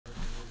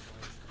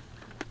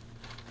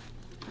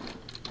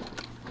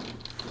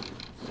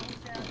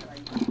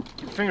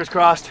fingers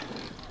crossed.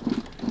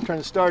 I'm trying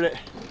to start it.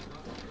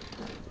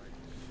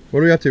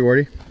 What are we up to,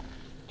 Wardy?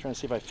 Trying to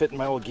see if I fit in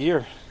my old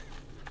gear.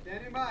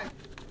 Standing by.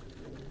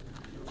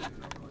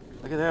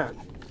 Look at that.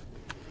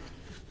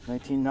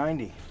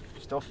 1990.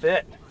 Still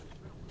fit.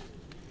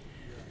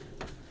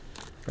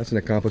 That's an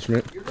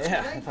accomplishment.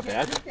 Yeah, that's not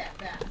bad.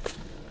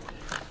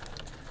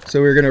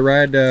 So we're gonna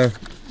ride. Tell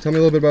me a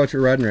little bit about what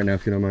you're riding right now,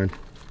 if you don't mind.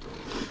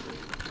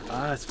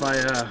 It's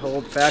my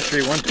old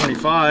factory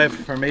 125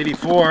 from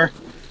 '84.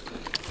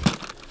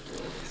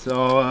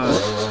 So,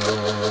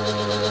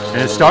 and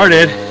it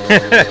started.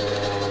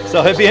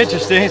 So it'd be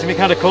interesting. It's gonna be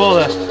kind of cool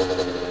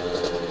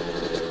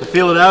to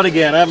feel it out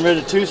again. I haven't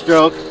ridden a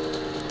two-stroke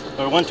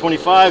or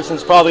 125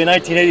 since probably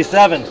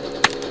 1987.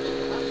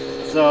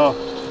 So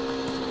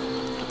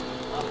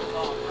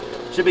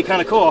should be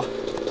kind of cool.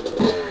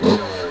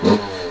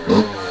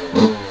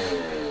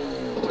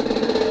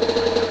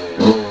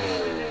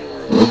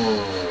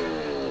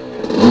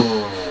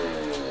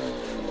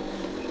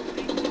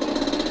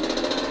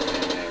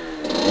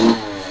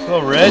 A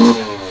little red.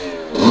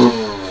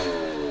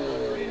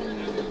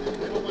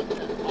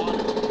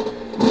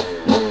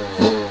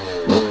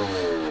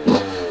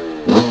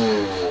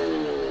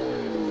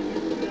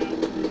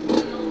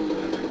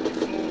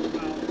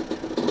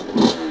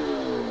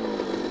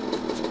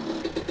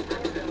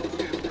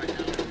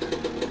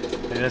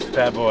 Look at this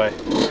bad boy.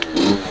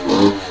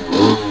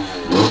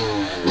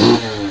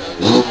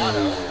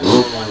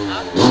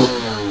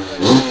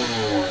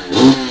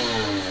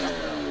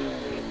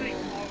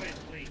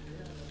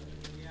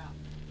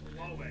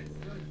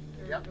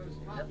 Yep.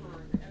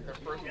 The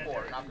first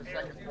four, not the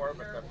second four,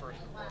 but the first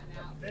four.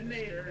 Then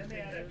they had a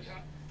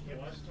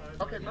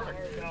okay,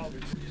 perfect. There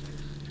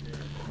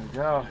we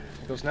go.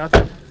 Here goes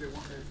nothing.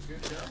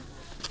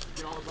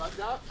 Get all the bugs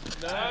out?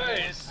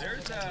 Nice. There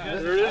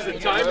is a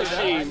time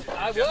machine.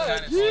 I would. Yeah.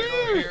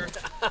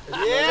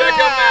 Check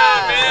him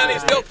out, man. He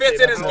still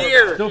fits in his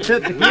gear. Still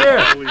fit the gear.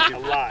 A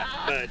lot,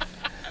 but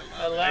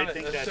I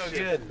think That's that's so it.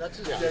 good. That's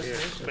his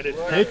destination. but it's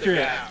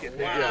Patriot.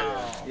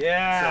 Wow.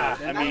 Yeah.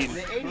 So, I mean,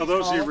 well,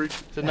 those are your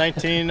It's a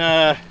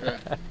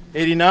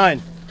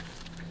 1989.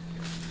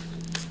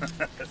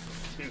 that's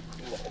too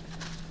cool.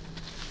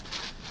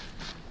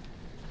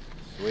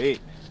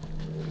 Sweet.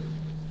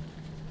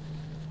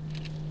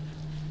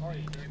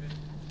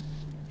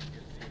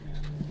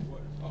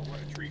 Oh, what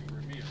a treat for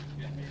me.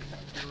 Getting me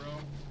a hero.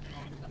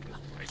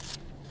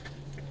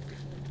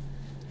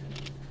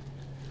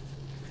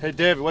 Hey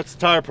David, what's the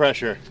tire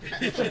pressure?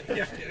 Yeah,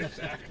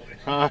 exactly.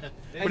 What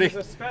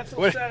a special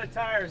what- set of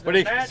tires. what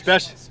do They're you- matched,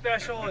 special-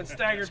 special, and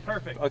staggered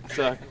perfect.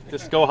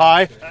 Just go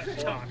high.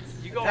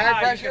 You go Tire high,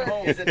 you pressure can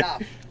hold. is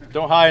enough.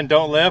 Don't high and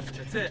don't lift.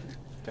 That's it.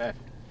 Okay.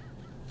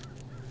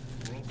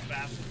 World's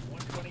fastest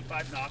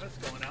 125 novice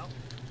going out.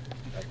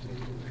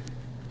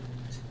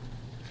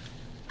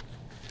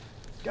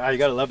 God, you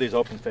gotta love these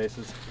open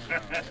faces.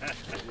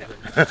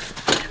 The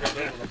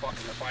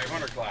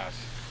 500 class.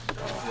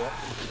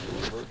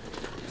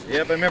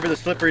 Yep, I remember the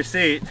slippery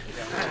seat.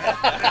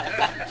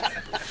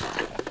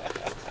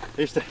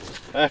 I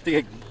have to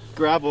get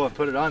gravel and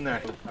put it on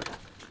there.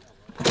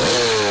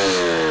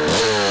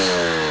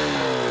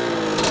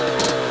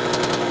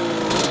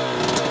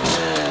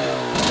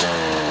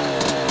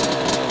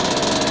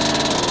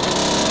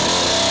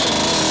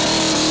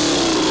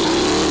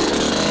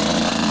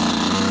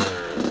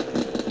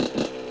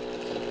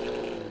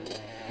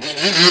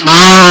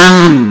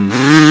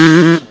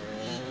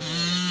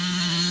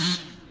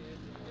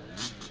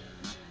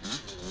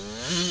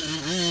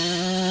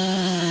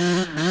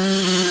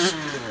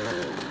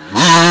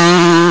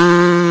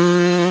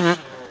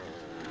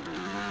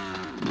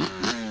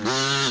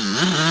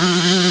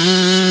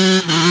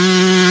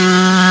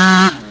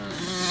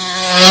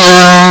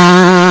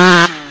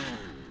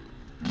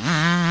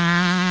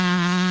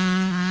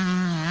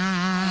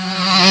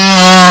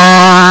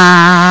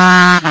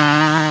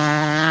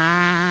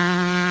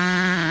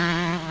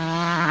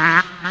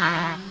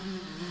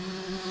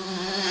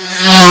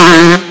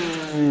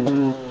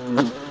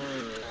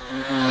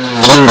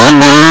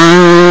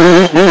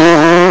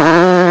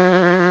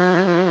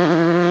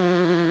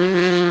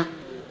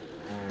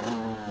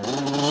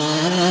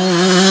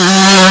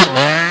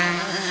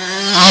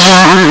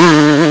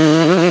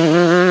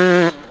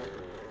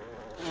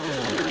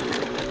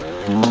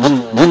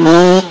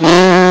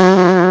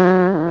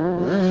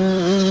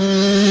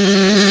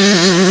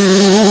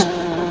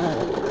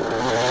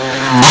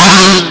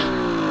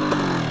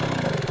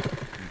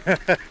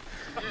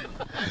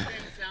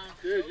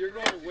 Dude, you're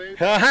going way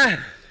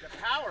the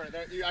power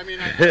that you, I mean,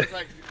 it's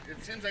like,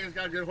 it seems like it's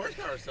got good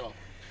horsepower still.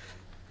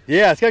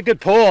 Yeah, it's got good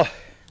pull.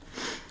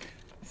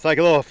 It's like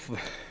a little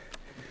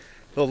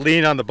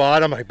lean on the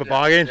bottom, like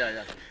toboggan.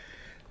 Yeah.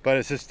 But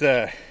it's just,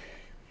 you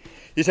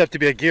just have to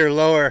be a gear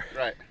lower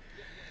Right.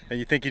 than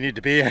you think you need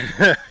to be in.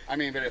 I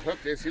mean, but it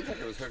hooked, it seems like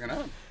it was hooking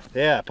up.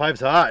 Yeah,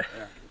 pipe's hot.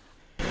 Yeah.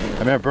 I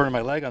remember burning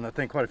my leg on that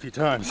thing quite a few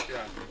times. Yeah.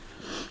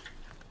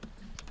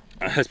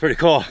 That's pretty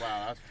cool.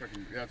 Wow, that's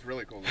freaking, that's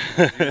really cool.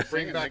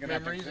 Bring back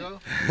memories though?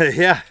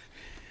 Yeah.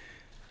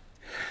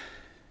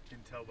 You can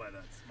tell by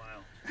that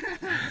smile.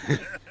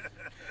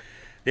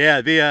 Yeah,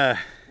 it'd be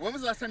When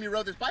was the last time you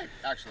rode this bike,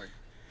 actually?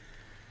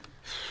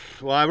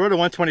 well, I rode a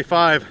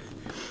 125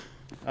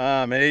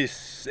 in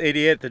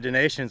 88 at the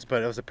Donations,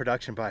 but it was a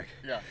production bike.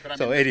 Yeah, but I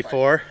So mean this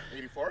 84, bike.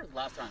 84?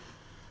 Last time?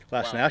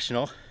 last Wow.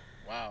 national.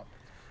 Wow.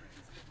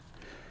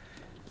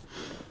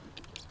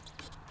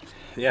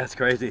 Yeah, it's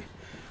crazy.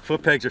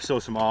 Foot pegs are so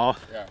small.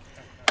 Yeah.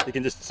 You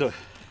can just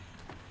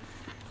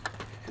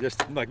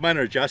like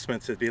minor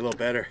adjustments, it'd be a little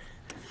better.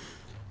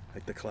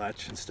 Like the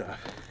clutch and stuff.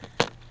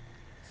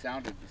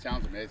 It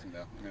sounds amazing,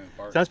 though. I mean,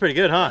 the Sounds pretty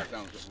good, huh? It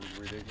sounds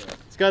ridiculous.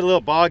 It's got a little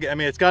bog. I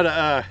mean, it's got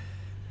a.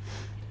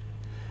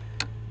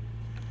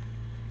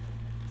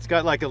 It's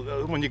got like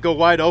when you go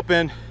wide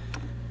open,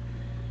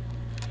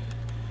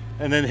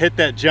 and then hit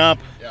that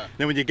jump. Yeah.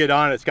 Then when you get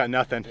on it, it's got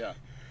nothing. Yeah.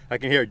 I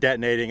can hear it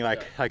detonating,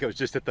 like it was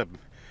just at the.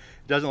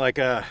 It doesn't like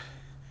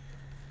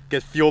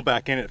get fuel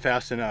back in it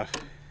fast enough.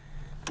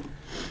 Dial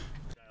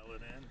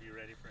it in, be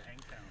ready for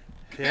Hangtown.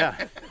 Yeah.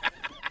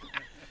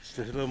 Just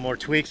a little more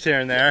tweaks here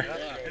and there.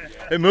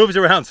 It moves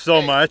around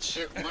so much.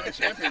 It won a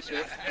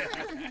championship.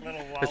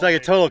 It's like a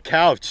total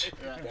couch.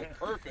 That's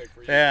perfect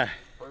for you. Yeah.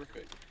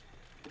 Perfect.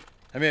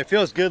 I mean, it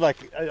feels good.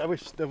 Like I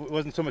wish there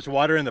wasn't so much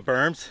water in the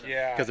berms.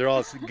 Yeah. Because they're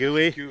all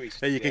gooey. Gooey,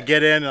 That you can yeah.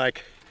 get in,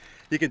 like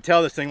you can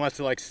tell this thing wants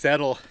to like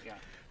settle Yeah.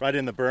 right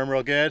in the berm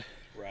real good.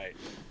 Right.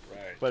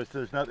 Right. But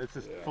there's not. It's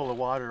just full of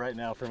water right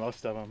now for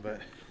most of them. But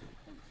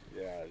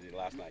Yeah.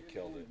 Last night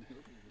killed it.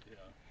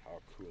 How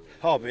cool. Is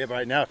oh, but yeah,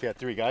 right now if you had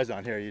 3 guys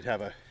on here, you'd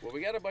have a. Well,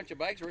 we got a bunch of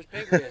bikes. Where's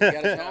Pinker? You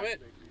got his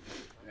helmet?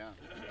 Yeah.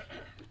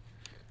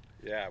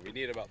 Yeah, we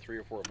need about 3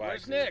 or 4 bikes.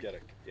 Where's and Nick?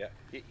 get yeah,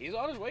 he's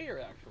on his way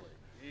here actually.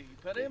 You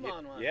put him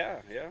on one. Yeah.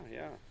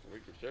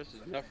 There's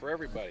enough for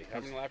everybody. How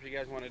many laps do you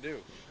guys want to do?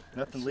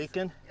 Nothing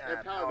leaking.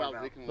 The power valve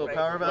leaking a Little little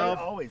power bit. valve.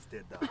 Mine always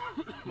did though.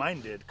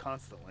 Mine did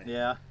constantly.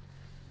 Yeah.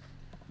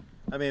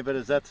 I mean, but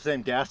is that the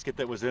same gasket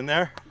that was in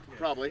there?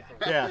 Probably.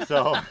 Yeah.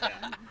 So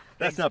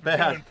that's not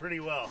bad. Doing pretty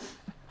well.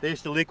 They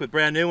used to leak with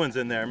brand new ones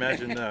in there.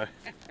 Imagine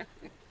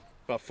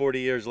about 40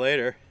 years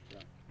later.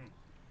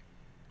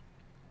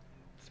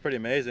 It's pretty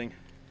amazing.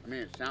 I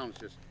mean, it sounds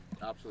just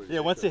absolutely.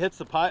 Yeah, once it hits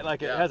the pipe,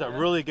 like it Yeah. has a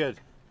really good,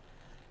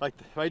 like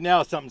right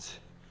now something's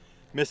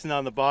missing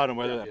on the bottom,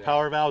 whether the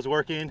power valve's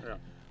working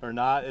or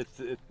not.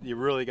 You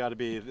really got to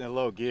be in a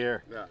low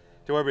gear. Yeah.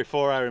 To where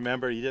before I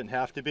remember you didn't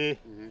have to be.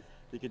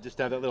 You could just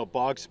have that little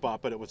bog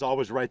spot, but it was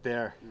always right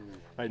there.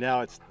 Right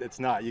now it's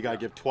not. You got to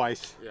give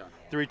twice,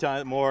 3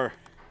 times more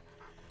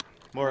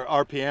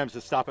RPMs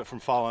to stop it from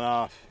falling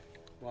off.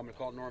 Well, I'm gonna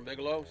call Norm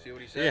Bigelow. See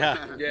what he says.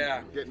 Yeah.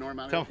 Yeah. Get Norm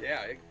out Tell- of it.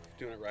 Yeah. He's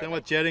doing it right. Then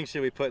what jetting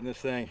should we put in this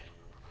thing?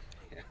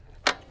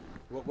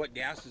 What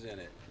gas is in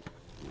it?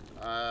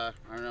 I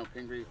don't know.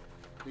 Pingree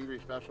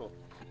special.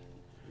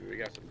 We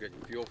got some good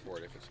fuel for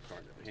it if it's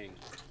starting to ping.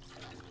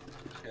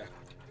 Yeah.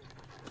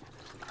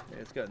 Yeah,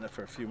 it's got enough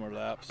for a few more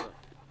laps.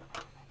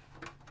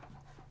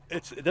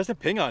 It doesn't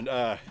ping on.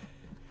 No.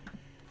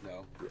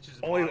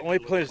 Only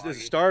place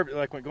is start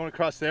like when going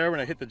across there when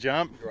I hit the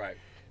jump, Right.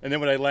 and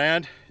then when I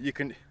land, you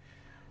can,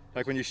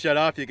 like when you shut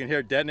off, you can hear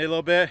it detonate a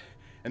little bit,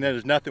 and then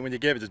there's nothing when you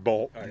give it, just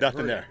bolt, I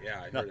nothing heard there. it.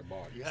 Yeah, I No- heard it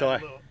bog. You had So a I-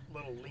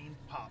 little lean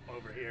pop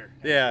over here.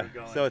 as Yeah, you were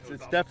going. so It it's was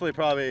awesome. definitely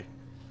probably,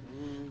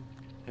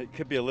 it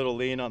could be a little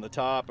lean on the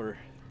top, or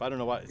I don't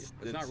know why. It's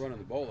not running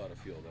the bowl out of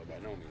fuel though, by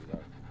no means.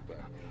 But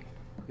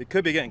It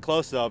could be getting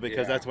close though,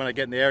 because Yeah. that's when I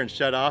get in the air and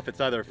shut off. It's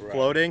either Right.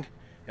 floating,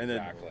 and then,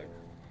 exactly.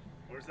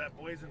 Where's that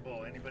poison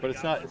bowl? Anybody? but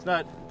it's got not. It's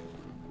not.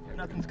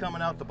 Nothing's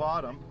coming out the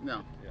bottom.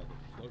 No. Yeah,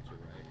 the floats are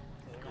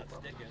right. Not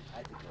sticking.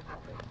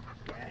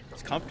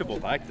 It's comfortable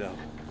bike though.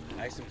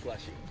 Nice and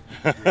fleshy.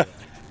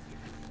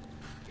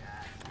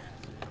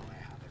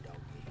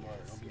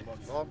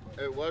 Well,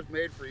 it was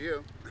made for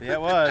you. Yeah,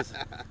 it was.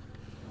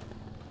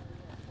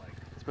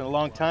 It's been a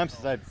long time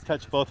since I've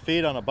touched both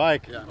feet on a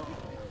bike. Yeah.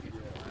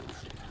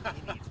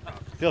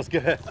 Feels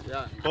good.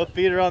 Yeah. Both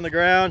feet are on the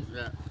ground.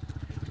 Yeah.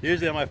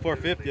 Usually on my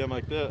 450, I'm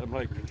like this. I'm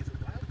like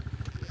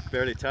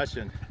barely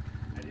touching.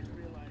 I didn't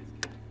realize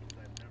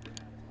I've never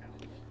had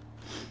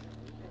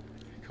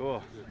a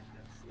Cool.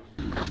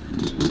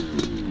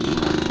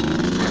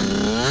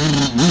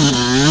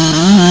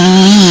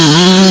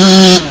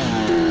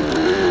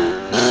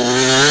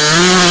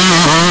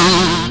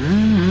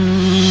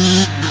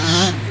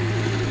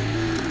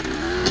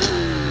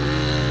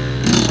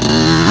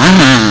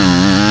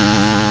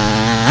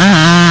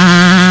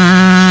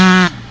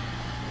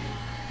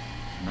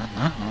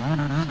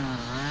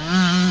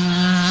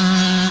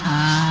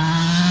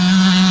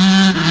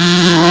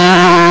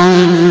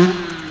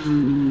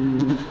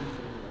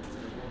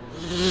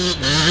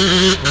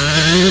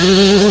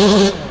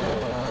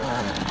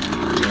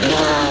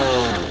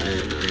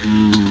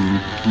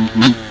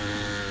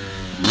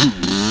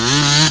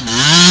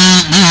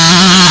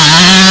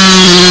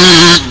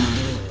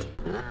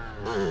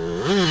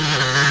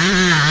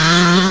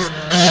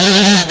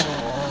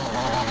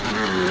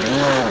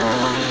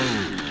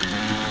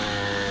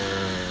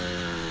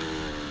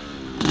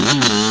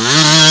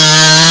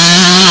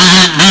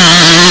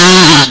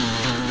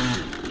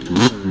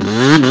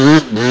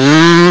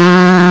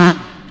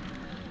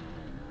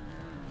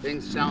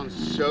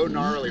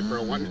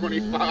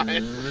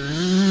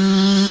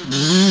 KX125.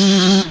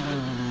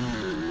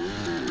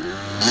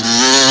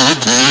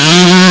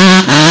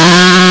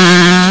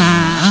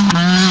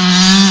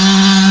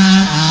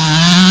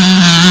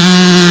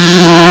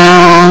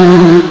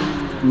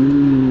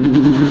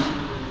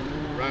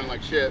 Running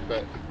like shit,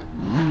 but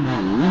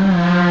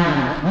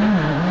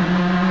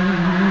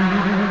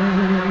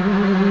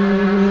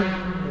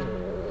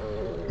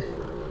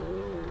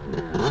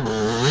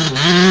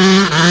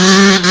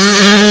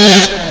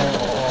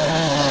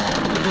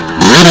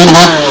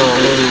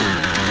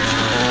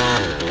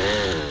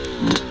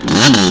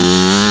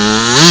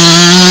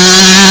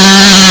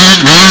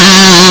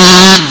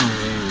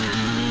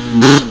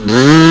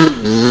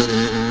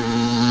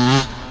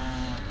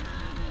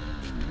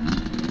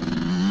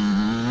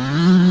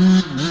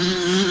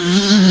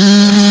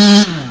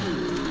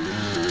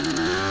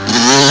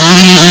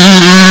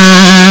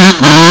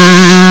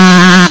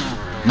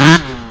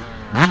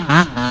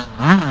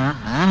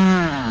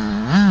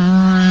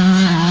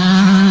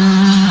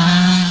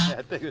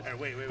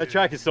That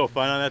track is so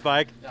fun on that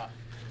bike.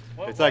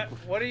 What, It's like-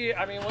 what do you?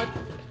 I mean, what?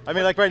 I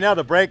mean, like right now,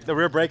 the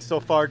rear brake's so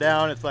far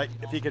down. It's like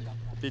if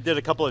you did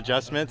a couple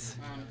adjustments,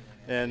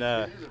 and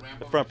the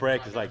front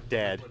brake is like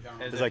dead.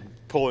 It's like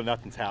pulling,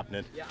 nothing's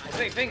happening. Yeah, I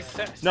think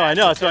things. No, I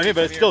know, that's what I mean,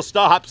 but it still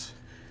stops.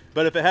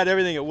 But if it had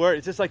everything it worked,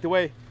 it's just like the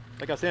way,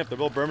 like I was saying, if the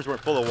little berms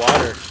weren't full of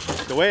water,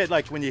 the way it,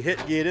 like when you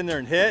get in there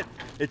and hit,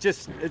 it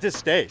just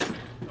stays.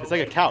 It's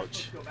like a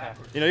couch.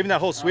 You know, even that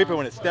whole sweeper,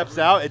 when it steps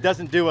out, it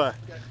doesn't do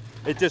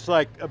it just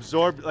like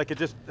it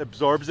just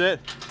absorbs it.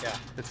 Yeah.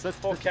 It's such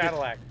Full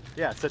Cadillac.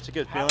 Yeah, it's such a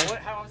good feeling.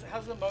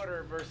 How's the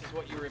motor versus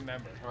what you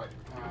remember?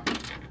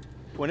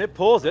 When it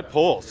pulls, it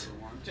pulls.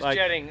 Just Like,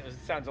 jetting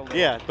sounds a little.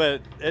 yeah, but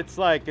it's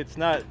like, it's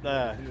not,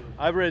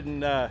 I've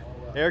ridden,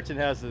 Ayrton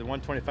has the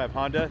 125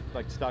 Honda,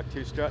 like stock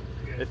 2-strut.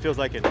 It feels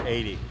like an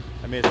 80.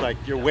 I mean, it's like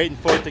you're waiting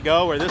for it to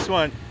go, where this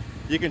one,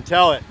 you can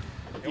tell it.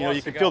 You know,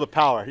 you can feel the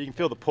power, you can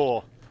feel the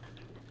pull.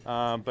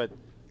 But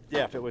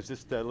yeah, if it was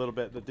just a little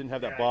bit, that didn't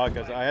have that bog,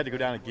 because I had to go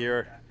down a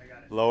gear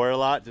lower a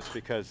lot just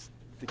because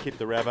to keep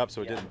the rev up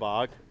so it didn't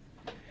bog.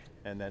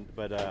 And then,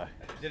 but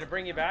Did it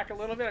bring you back a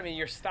little bit? I mean,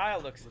 your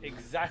style looks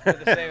exactly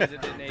the same as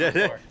it did in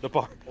 '84. the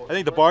bar, I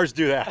think the bars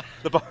do that.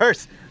 The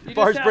bars You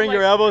bars just have, bring your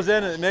like- elbows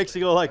in and it makes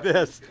you go like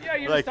this. Yeah,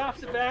 you're like, just off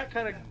the back,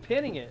 kind of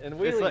pinning it and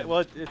it's wheeling. like,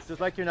 well, it's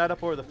just like you're not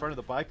up over the front of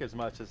the bike as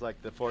much as like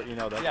the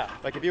Yeah.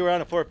 like if you were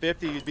on a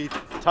 450, you'd be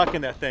tucking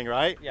that thing,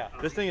 right? Yeah.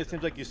 This thing, it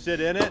seems like you sit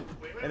in it,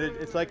 and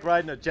it's like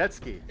riding a jet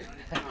ski.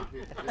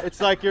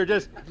 It's like you're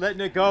just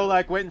letting it go,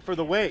 like waiting for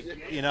the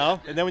weight, you know?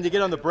 And then when you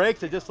get on the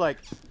brakes, it just like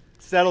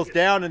settles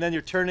down, and then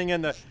you're turning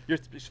in you're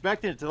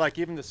expecting it to, like,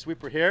 even the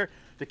sweeper here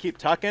to keep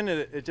tucking, and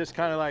it just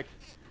kind of like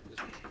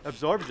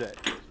absorbs it.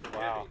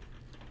 Wow.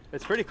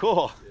 It's pretty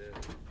cool.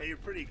 Hey, you're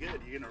pretty good.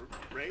 You gonna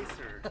race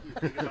or you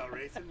think about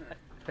racing? Or?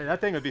 Hey,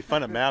 that thing would be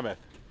fun at Mammoth,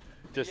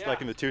 just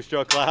like in the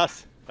 2-stroke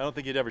class. I don't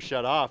think you'd ever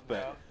shut off,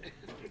 but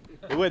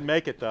it wouldn't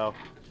make it though.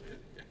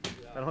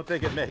 I don't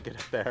think it'd make it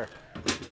up there.